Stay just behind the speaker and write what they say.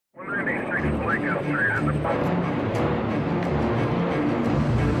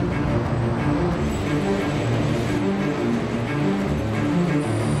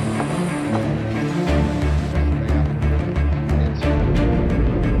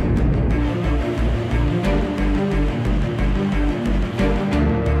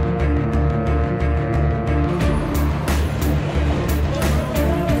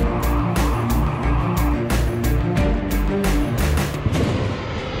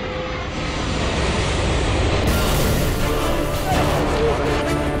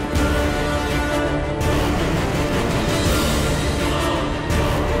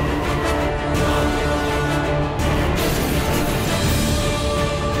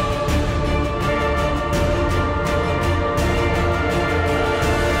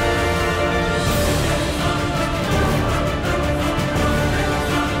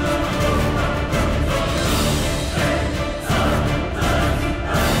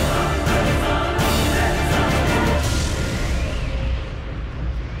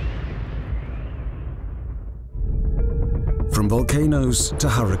From volcanoes to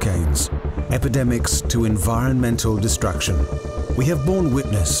hurricanes, epidemics to environmental destruction, we have borne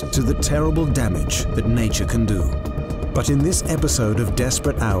witness to the terrible damage that nature can do. But in this episode of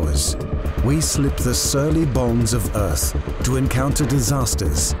Desperate Hours, we slip the surly bonds of Earth to encounter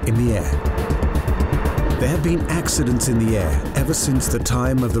disasters in the air. There have been accidents in the air ever since the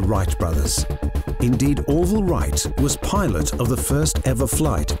time of the Wright brothers. Indeed, Orville Wright was pilot of the first ever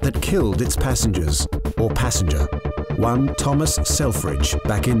flight that killed its passengers, or passenger, one Thomas Selfridge,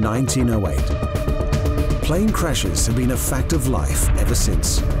 back in 1908. Plane crashes have been a fact of life ever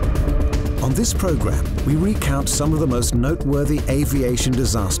since. On this program, we recount some of the most noteworthy aviation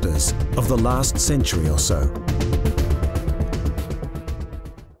disasters of the last century or so.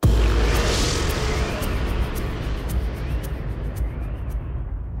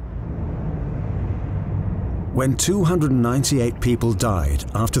 When 298 people died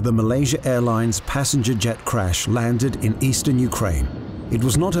after the Malaysia Airlines passenger jet crash landed in eastern Ukraine, it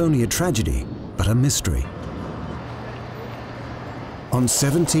was not only a tragedy, but a mystery. On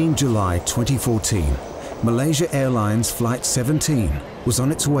 17 July 2014, Malaysia Airlines Flight 17 was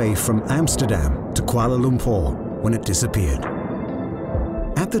on its way from Amsterdam to Kuala Lumpur when it disappeared.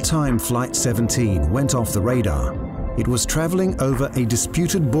 At the time Flight 17 went off the radar, it was traveling over a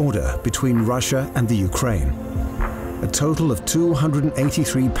disputed border between Russia and the Ukraine. A total of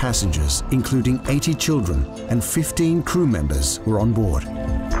 283 passengers, including 80 children and 15 crew members, were on board.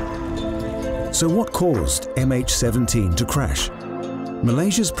 So what caused MH17 to crash?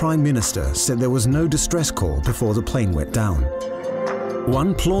 Malaysia's Prime Minister said there was no distress call before the plane went down.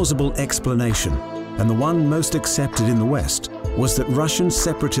 One plausible explanation, and the one most accepted in the West, was that Russian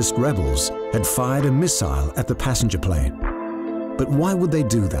separatist rebels had fired a missile at the passenger plane. But why would they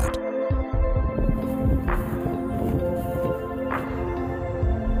do that?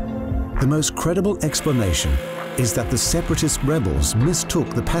 The most credible explanation is that the separatist rebels mistook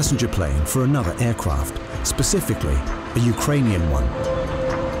the passenger plane for another aircraft, specifically a Ukrainian one.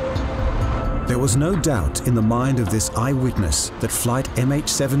 There was no doubt in the mind of this eyewitness that flight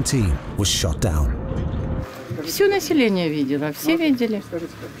MH17 was shot down. Все население видело, все видели.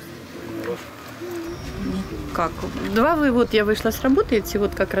 Как? Вот я вышла с работы, эти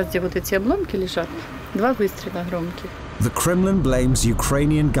вот как раз где вот эти обломки лежат, два выстрела громких. The Kremlin blames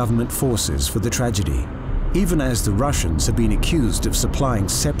Ukrainian government forces for the tragedy, even as the Russians have been accused of supplying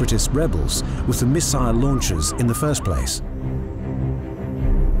separatist rebels with the missile launchers in the first place.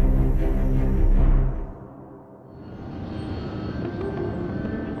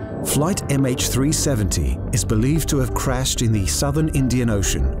 Flight MH370 is believed to have crashed in the southern Indian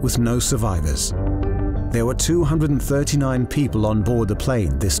Ocean with no survivors. There were 239 people on board the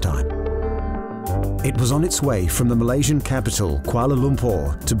plane this time. It was on its way from the Malaysian capital, Kuala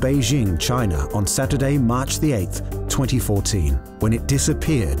Lumpur, to Beijing, China on Saturday, March the 8th, 2014, when it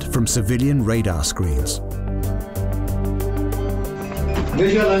disappeared from civilian radar screens.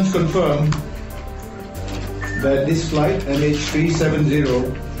 Malaysia Airlines confirmed that this flight,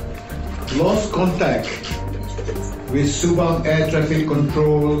 MH370, lost contact with Subang Air Traffic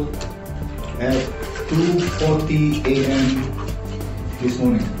Control at 2:40 a.m. this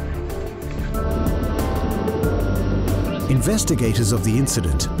morning. Investigators of the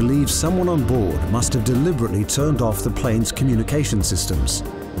incident believe someone on board must have deliberately turned off the plane's communication systems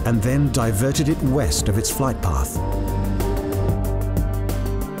and then diverted it west of its flight path.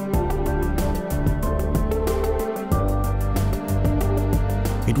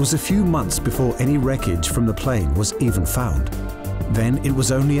 It was a few months before any wreckage from the plane was even found. Then it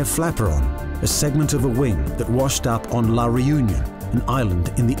was only a flaperon, a segment of a wing that washed up on La Reunion, an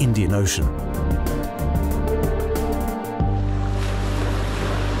island in the Indian Ocean.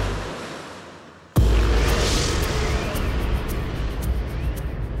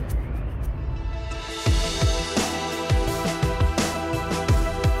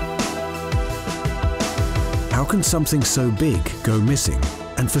 How can something so big go missing,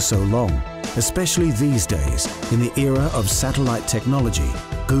 and for so long, especially these days in the era of satellite technology,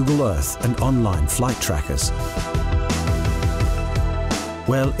 Google Earth and online flight trackers?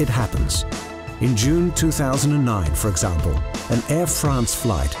 Well, it happens. In June 2009, for example, an Air France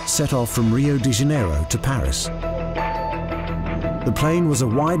flight set off from Rio de Janeiro to Paris. The plane was a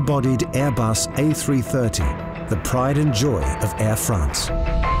wide-bodied Airbus A330, the pride and joy of Air France.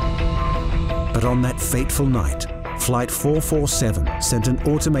 But on that fateful night, Flight 447 sent an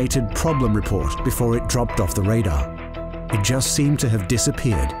automated problem report before it dropped off the radar. It just seemed to have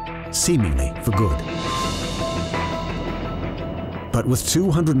disappeared, seemingly for good. But with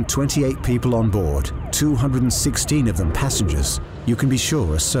 228 people on board, 216 of them passengers, you can be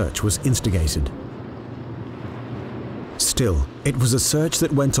sure a search was instigated. Still, it was a search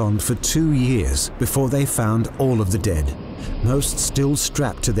that went on for 2 years before they found all of the dead, most still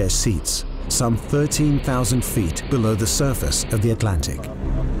strapped to their seats, some 13,000 feet below the surface of the Atlantic.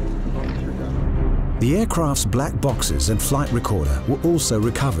 The aircraft's black boxes and flight recorder were also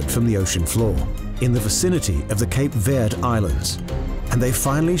recovered from the ocean floor, in the vicinity of the Cape Verde Islands, and they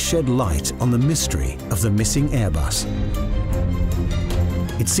finally shed light on the mystery of the missing Airbus.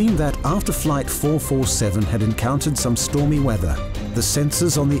 It seemed that after Flight 447 had encountered some stormy weather, the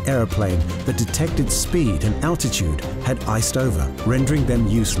sensors on the aeroplane that detected speed and altitude had iced over, rendering them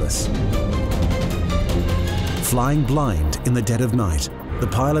useless. Flying blind in the dead of night, the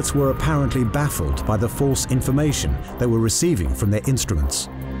pilots were apparently baffled by the false information they were receiving from their instruments.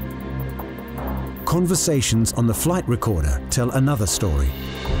 Conversations on the flight recorder tell another story.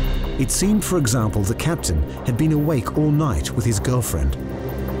 It seemed, for example, the captain had been awake all night with his girlfriend.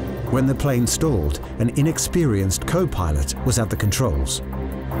 When the plane stalled, an inexperienced co-pilot was at the controls.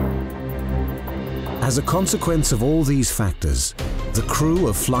 As a consequence of all these factors, the crew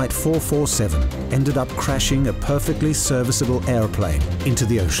of Flight 447 ended up crashing a perfectly serviceable airplane into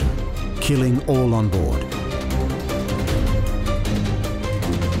the ocean, killing all on board.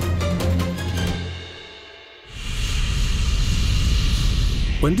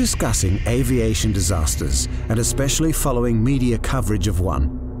 When discussing aviation disasters, and especially following media coverage of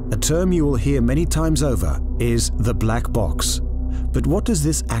one, a term you will hear many times over is the black box. But what does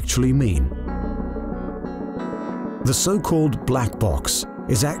this actually mean? The so-called black box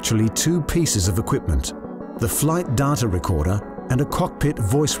is actually two pieces of equipment, the flight data recorder and a cockpit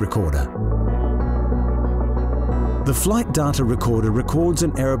voice recorder. The flight data recorder records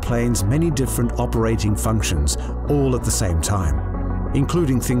an aeroplane's many different operating functions all at the same time,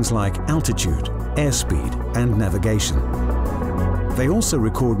 including things like altitude, airspeed, and navigation. They also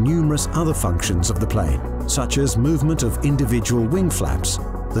record numerous other functions of the plane, such as movement of individual wing flaps,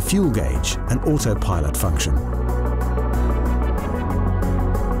 the fuel gauge, and autopilot function.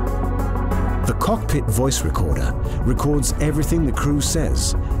 The cockpit voice recorder records everything the crew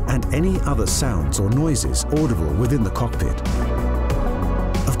says and any other sounds or noises audible within the cockpit.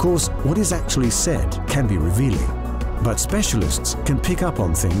 Of course, what is actually said can be revealing, but specialists can pick up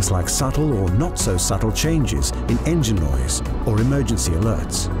on things like subtle or not so subtle changes in engine noise or emergency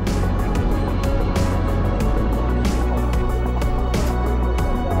alerts.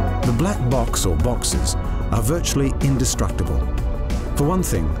 The black box or boxes are virtually indestructible. For one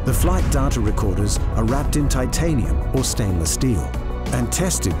thing, the flight data recorders are wrapped in titanium or stainless steel and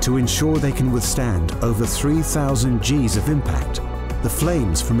tested to ensure they can withstand over 3,000 Gs of impact, the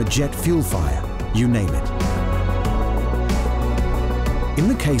flames from a jet fuel fire, you name it. In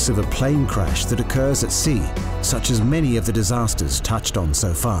the case of a plane crash that occurs at sea, such as many of the disasters touched on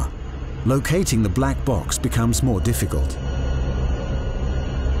so far, locating the black box becomes more difficult.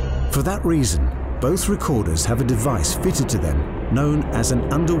 For that reason, both recorders have a device fitted to them known as an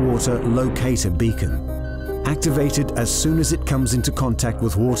underwater locator beacon. Activated as soon as it comes into contact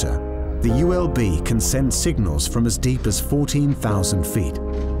with water, the ULB can send signals from as deep as 14,000 feet.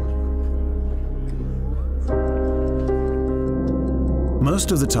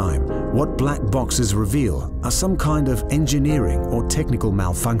 Most of the time, what black boxes reveal are some kind of engineering or technical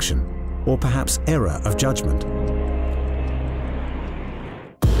malfunction, or perhaps error of judgment.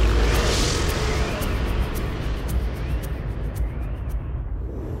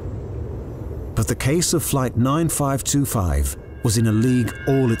 But the case of Flight 9525 was in a league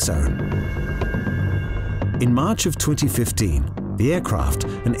all its own. In March of 2015, the aircraft,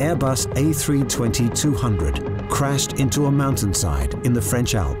 an Airbus A320-200, crashed into a mountainside in the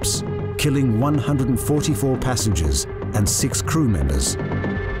French Alps, killing 144 passengers and 6 crew members.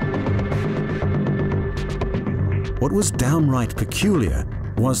 What was downright peculiar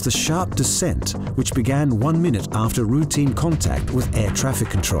was the sharp descent, which began 1 minute after routine contact with air traffic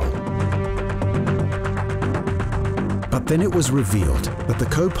control. But then it was revealed that the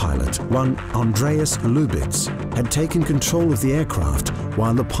co-pilot, one Andreas Lubitz, had taken control of the aircraft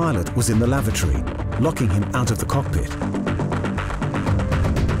while the pilot was in the lavatory, locking him out of the cockpit.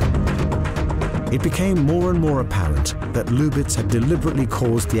 It became more and more apparent that Lubitz had deliberately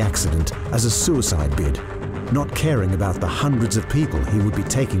caused the accident as a suicide bid, not caring about the hundreds of people he would be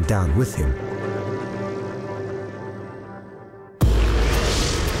taking down with him.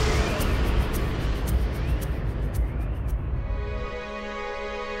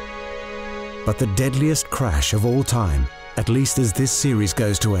 But the deadliest crash of all time, at least as this series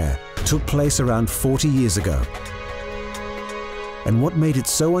goes to air, took place around 40 years ago. And what made it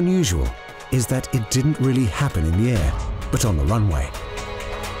so unusual is that it didn't really happen in the air, but on the runway.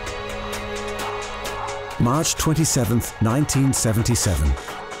 March 27, 1977,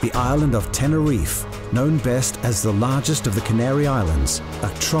 the island of Tenerife, known best as the largest of the Canary Islands,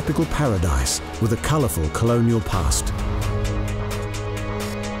 a tropical paradise with a colorful colonial past.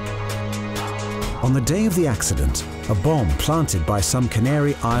 On the day of the accident, a bomb planted by some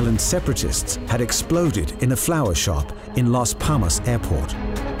Canary Island separatists had exploded in a flower shop in Las Palmas Airport.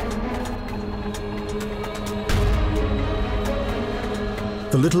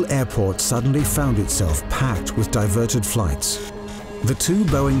 The little airport suddenly found itself packed with diverted flights. The 2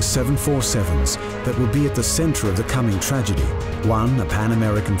 Boeing 747s that would be at the center of the coming tragedy, one a Pan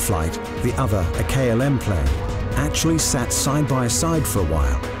American flight, the other a KLM plane, actually sat side by side for a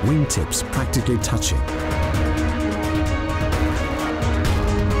while, wingtips practically touching.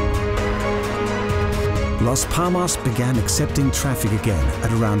 Las Palmas began accepting traffic again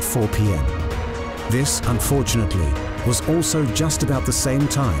at around 4 p.m. This, unfortunately, was also just about the same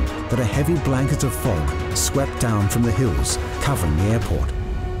time that a heavy blanket of fog swept down from the hills covering the airport.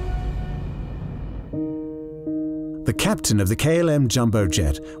 The captain of the KLM jumbo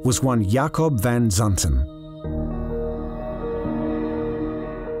jet was one Jacob van Zanten.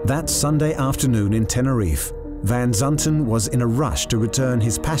 That Sunday afternoon in Tenerife, Van Zanten was in a rush to return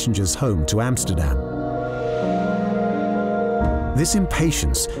his passengers home to Amsterdam. This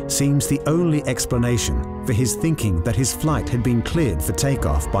impatience seems the only explanation for his thinking that his flight had been cleared for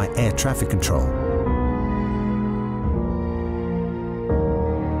takeoff by air traffic control.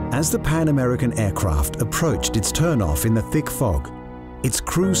 As the Pan American aircraft approached its turnoff in the thick fog, its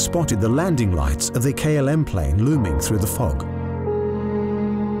crew spotted the landing lights of the KLM plane looming through the fog.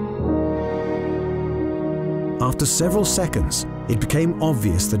 After several seconds, it became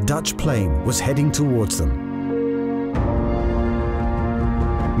obvious the Dutch plane was heading towards them.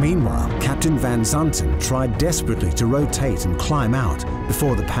 Meanwhile, Captain Van Zanten tried desperately to rotate and climb out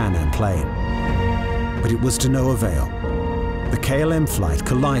before the Pan Am plane. But it was to no avail. The KLM flight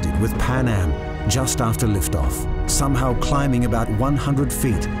collided with Pan Am just after liftoff, somehow climbing about 100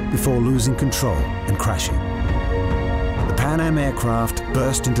 feet before losing control and crashing. The Pan Am aircraft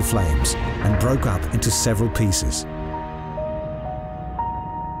burst into flames and broke up into several pieces.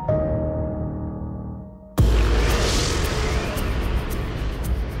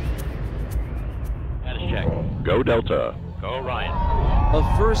 Go Delta. Go Ryan.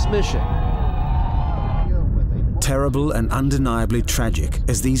 A first mission. Terrible and undeniably tragic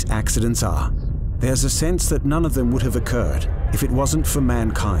as these accidents are, there's a sense that none of them would have occurred if it wasn't for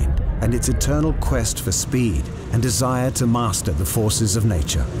mankind and its eternal quest for speed and desire to master the forces of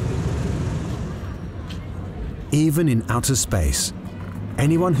nature. Even in outer space,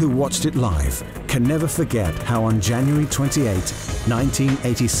 anyone who watched it live can never forget how on January 28,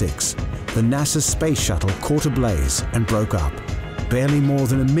 1986, the NASA space shuttle caught ablaze and broke up, barely more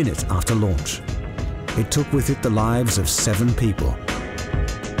than a minute after launch. It took with it the lives of 7 people.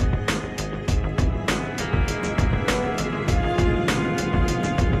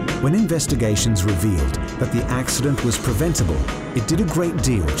 When investigations revealed that the accident was preventable, it did a great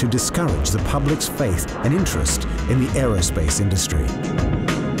deal to discourage the public's faith and interest in the aerospace industry.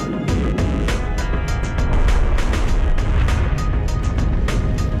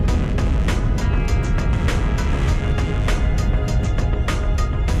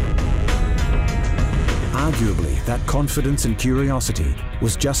 Arguably, that confidence and curiosity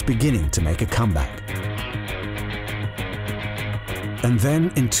was just beginning to make a comeback. And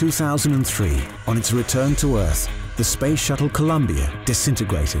then in 2003, on its return to Earth, the Space Shuttle Columbia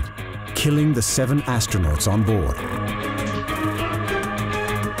disintegrated, killing the 7 astronauts on board.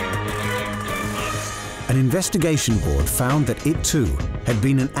 an investigation board found that it too had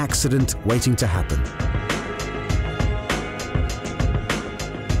been an accident waiting to happen.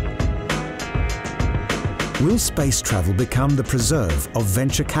 Will space travel become the preserve of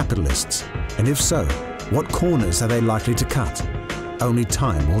venture capitalists? And if so, what corners are they likely to cut? Only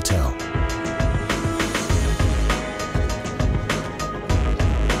time will tell.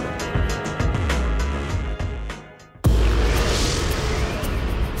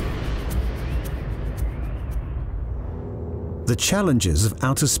 The challenges of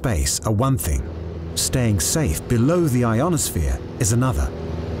outer space are one thing. Staying safe below the ionosphere is another.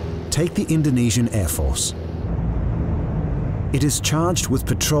 Take the Indonesian Air Force. It is charged with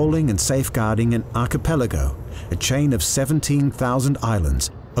patrolling and safeguarding an archipelago, a chain of 17,000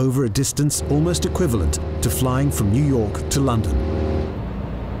 islands over a distance almost equivalent to flying from New York to London.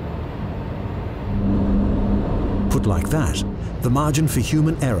 Put like that, the margin for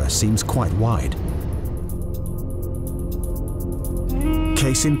human error seems quite wide.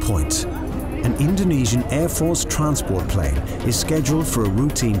 Case in point, an Indonesian Air Force transport plane is scheduled for a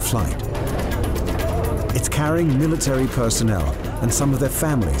routine flight. It's carrying military personnel and some of their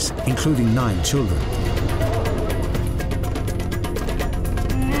families, including 9 children.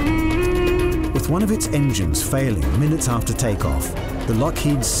 With one of its engines failing minutes after takeoff, the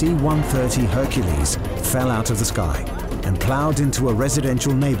Lockheed C-130 Hercules fell out of the sky and ploughed into a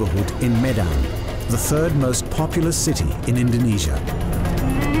residential neighborhood in Medan, the 3rd most populous city in Indonesia.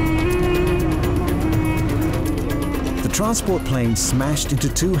 The transport plane smashed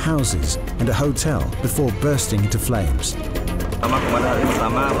into 2 houses and a hotel before bursting into flames. Kemarin hari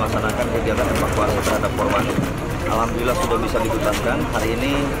pertama melaksanakan kegiatan evakuasi terhadap korban. Alhamdulillah sudah bisa dituntaskan. Hari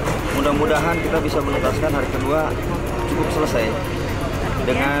ini mudah-mudahan kita bisa menuntaskan hari kedua cukup selesai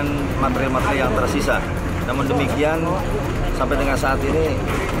dengan material-material yang tersisa. Namun demikian sampai dengan saat ini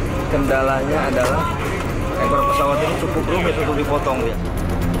kendalanya adalah ekor pesawat ini cukup rumit untuk dipotong ya.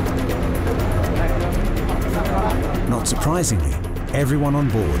 Not surprisingly, everyone on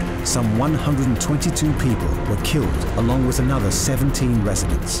board, some 122 people, were killed along with another 17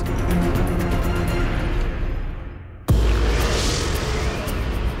 residents.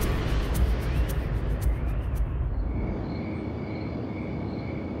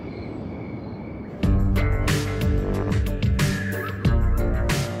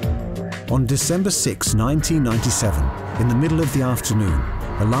 On December 6, 1997, in the middle of the afternoon,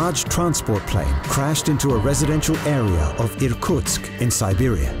 a large transport plane crashed into a residential area of Irkutsk in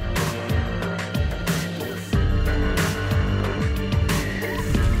Siberia.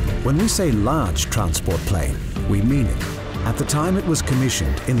 When we say large transport plane, we mean it. At the time it was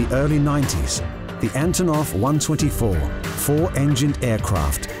commissioned in the early 90s, the Antonov 124 4-engined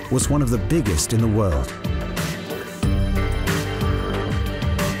aircraft was one of the biggest in the world.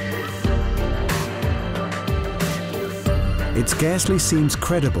 It scarcely seems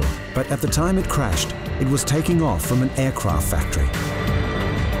credible, but at the time it crashed, it was taking off from an aircraft factory.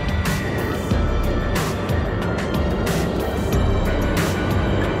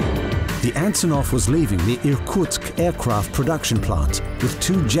 The Antonov was leaving the Irkutsk aircraft production plant with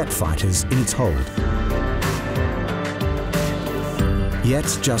 2 jet fighters in its hold. Yet,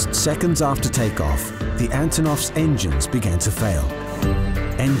 just seconds after takeoff, the Antonov's engines began to fail.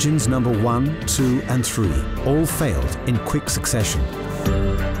 Engines number 1, 2 and 3 all failed in quick succession.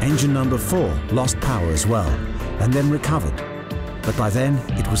 Engine number 4 lost power as well and then recovered, but by then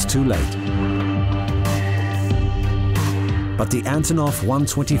it was too late. But the Antonov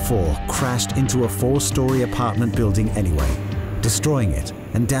 124 crashed into a 4-story apartment building anyway, destroying it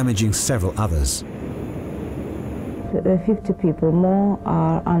and damaging several others. 50 people more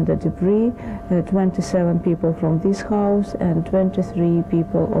are under debris, 27 people from this house and 23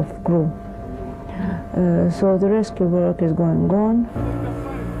 people of crew. So the rescue work is going on.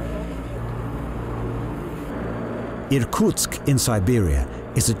 Irkutsk in Siberia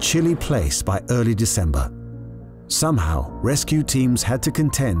is a chilly place by early December. Somehow, rescue teams had to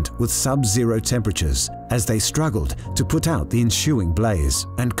contend with sub-zero temperatures as they struggled to put out the ensuing blaze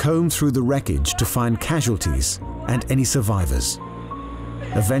and comb through the wreckage to find casualties and any survivors.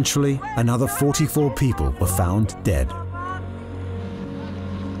 Eventually, another 44 people were found dead.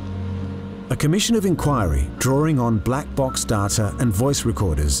 A commission of inquiry drawing on black box data and voice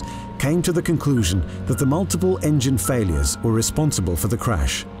recorders came to the conclusion that the multiple engine failures were responsible for the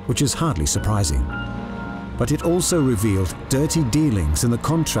crash, which is hardly surprising. But it also revealed dirty dealings in the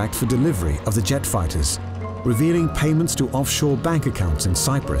contract for delivery of the jet fighters, revealing payments to offshore bank accounts in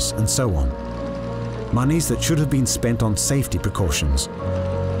Cyprus and so on. Monies that should have been spent on safety precautions.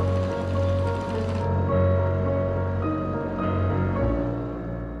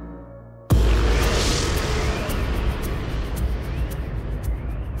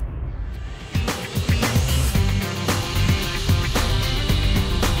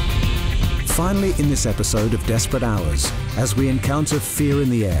 finally in this episode of Desperate Hours, as we encounter fear in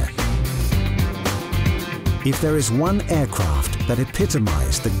the air. If there is one aircraft that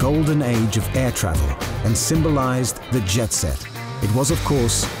epitomized the golden age of air travel and symbolized the jet set, it was, of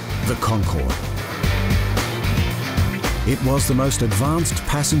course, the Concorde. It was the most advanced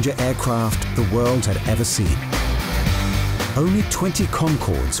passenger aircraft the world had ever seen. Only 20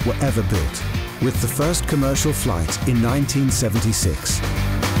 Concordes were ever built, with the first commercial flight in 1976.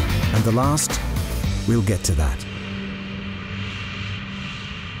 And the last, we'll get to that.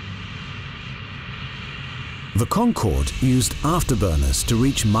 The Concorde used afterburners to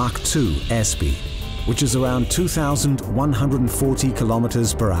reach Mach 2 airspeed, which is around 2,140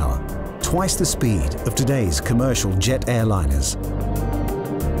 kilometers per hour, twice the speed of today's commercial jet airliners.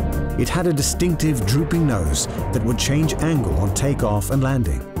 It had a distinctive drooping nose that would change angle on takeoff and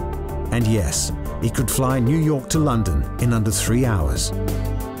landing. And yes, it could fly New York to London in under 3 hours.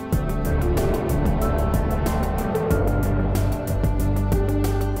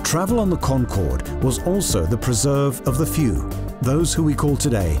 Travel on the Concorde was also the preserve of the few, those who we call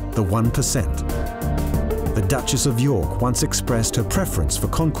today the 1%. The Duchess of York once expressed her preference for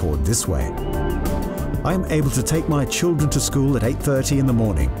Concorde this way. I am able to take my children to school at 8:30 in the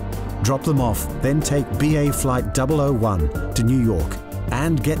morning, drop them off, then take BA Flight 001 to New York,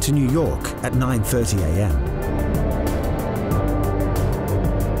 and get to New York at 9:30 a.m.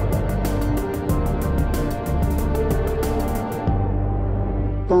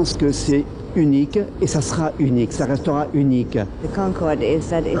 Je pense que c'est unique et ça sera unique, ça restera unique. The Concorde is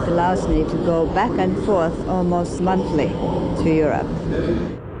that it allows me to go back and forth almost monthly to Europe.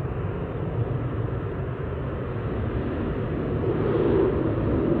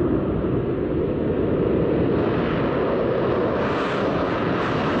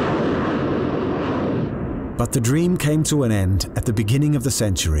 But the dream came to an end at the beginning of the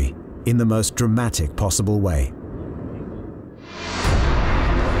century in the most dramatic possible way.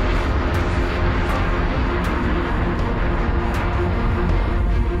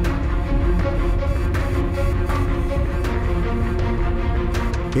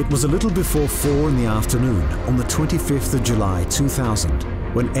 It was a little before 4 in the afternoon on the 25th of July 2000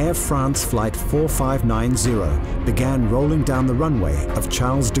 when Air France Flight 4590 began rolling down the runway of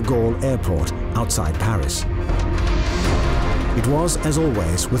Charles de Gaulle Airport outside Paris. It was, as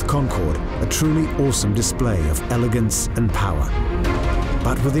always with Concorde, a truly awesome display of elegance and power.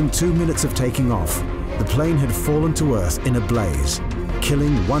 But within 2 minutes of taking off, the plane had fallen to earth in a blaze,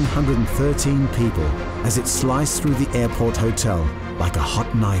 killing 113 people as it sliced through the airport hotel like a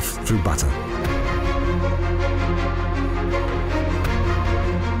hot knife through butter.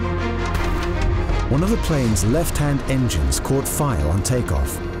 One of the plane's left-hand engines caught fire on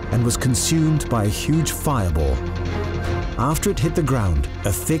takeoff and was consumed by a huge fireball. After it hit the ground,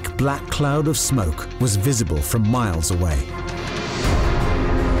 a thick black cloud of smoke was visible from miles away.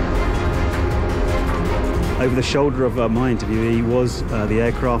 Over the shoulder of my interviewee was the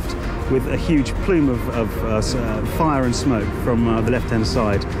aircraft with a huge plume of fire and smoke from the left-hand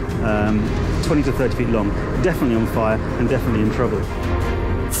side, 20 to 30 feet long, definitely on fire and definitely in trouble.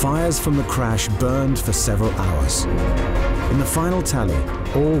 Fires from the crash burned for several hours. In the final tally,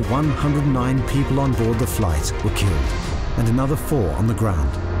 all 109 people on board the flight were killed, and another 4 on the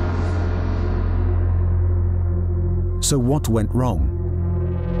ground. So what went wrong?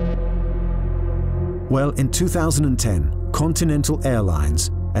 Well, in 2010, Continental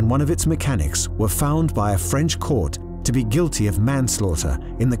Airlines and one of its mechanics were found by a French court to be guilty of manslaughter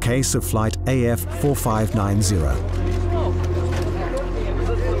in the case of flight AF 4590.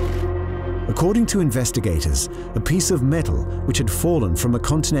 According to investigators, a piece of metal which had fallen from a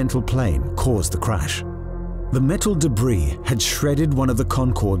Continental plane caused the crash. The metal debris had shredded one of the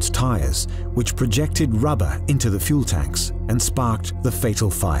Concorde's tires, which projected rubber into the fuel tanks and sparked the fatal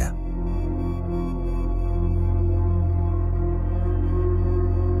fire.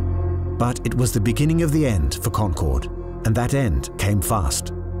 But it was the beginning of the end for Concorde, and that end came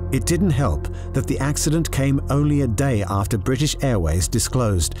fast. It didn't help that the accident came only a day after British Airways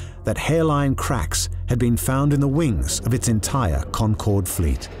disclosed that hairline cracks had been found in the wings of its entire Concorde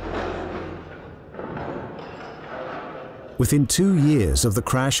fleet. Within 2 years of the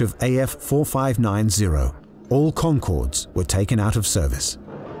crash of AF 4590, all Concordes were taken out of service.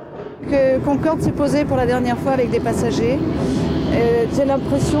 Que Concorde s'est posé pour la dernière fois avec des passagers. J'ai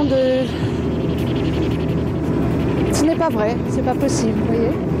l'impression de... Ce n'est pas vrai, c'est pas possible, vous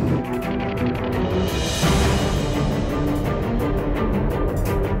voyez.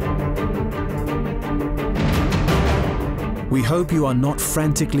 We hope you are not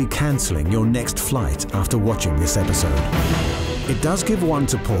frantically cancelling your next flight after watching this episode. It does give one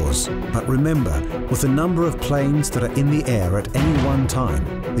to pause, but remember, with the number of planes that are in the air at any one time,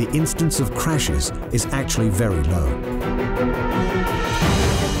 the instance of crashes is actually very low.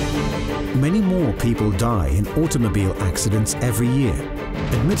 Many more people die in automobile accidents every year.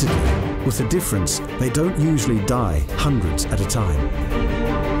 Admittedly, with the difference, they don't usually die hundreds at a time.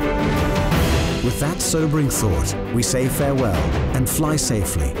 With that sobering thought, we say farewell and fly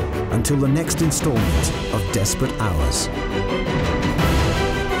safely until the next installment of Desperate Hours.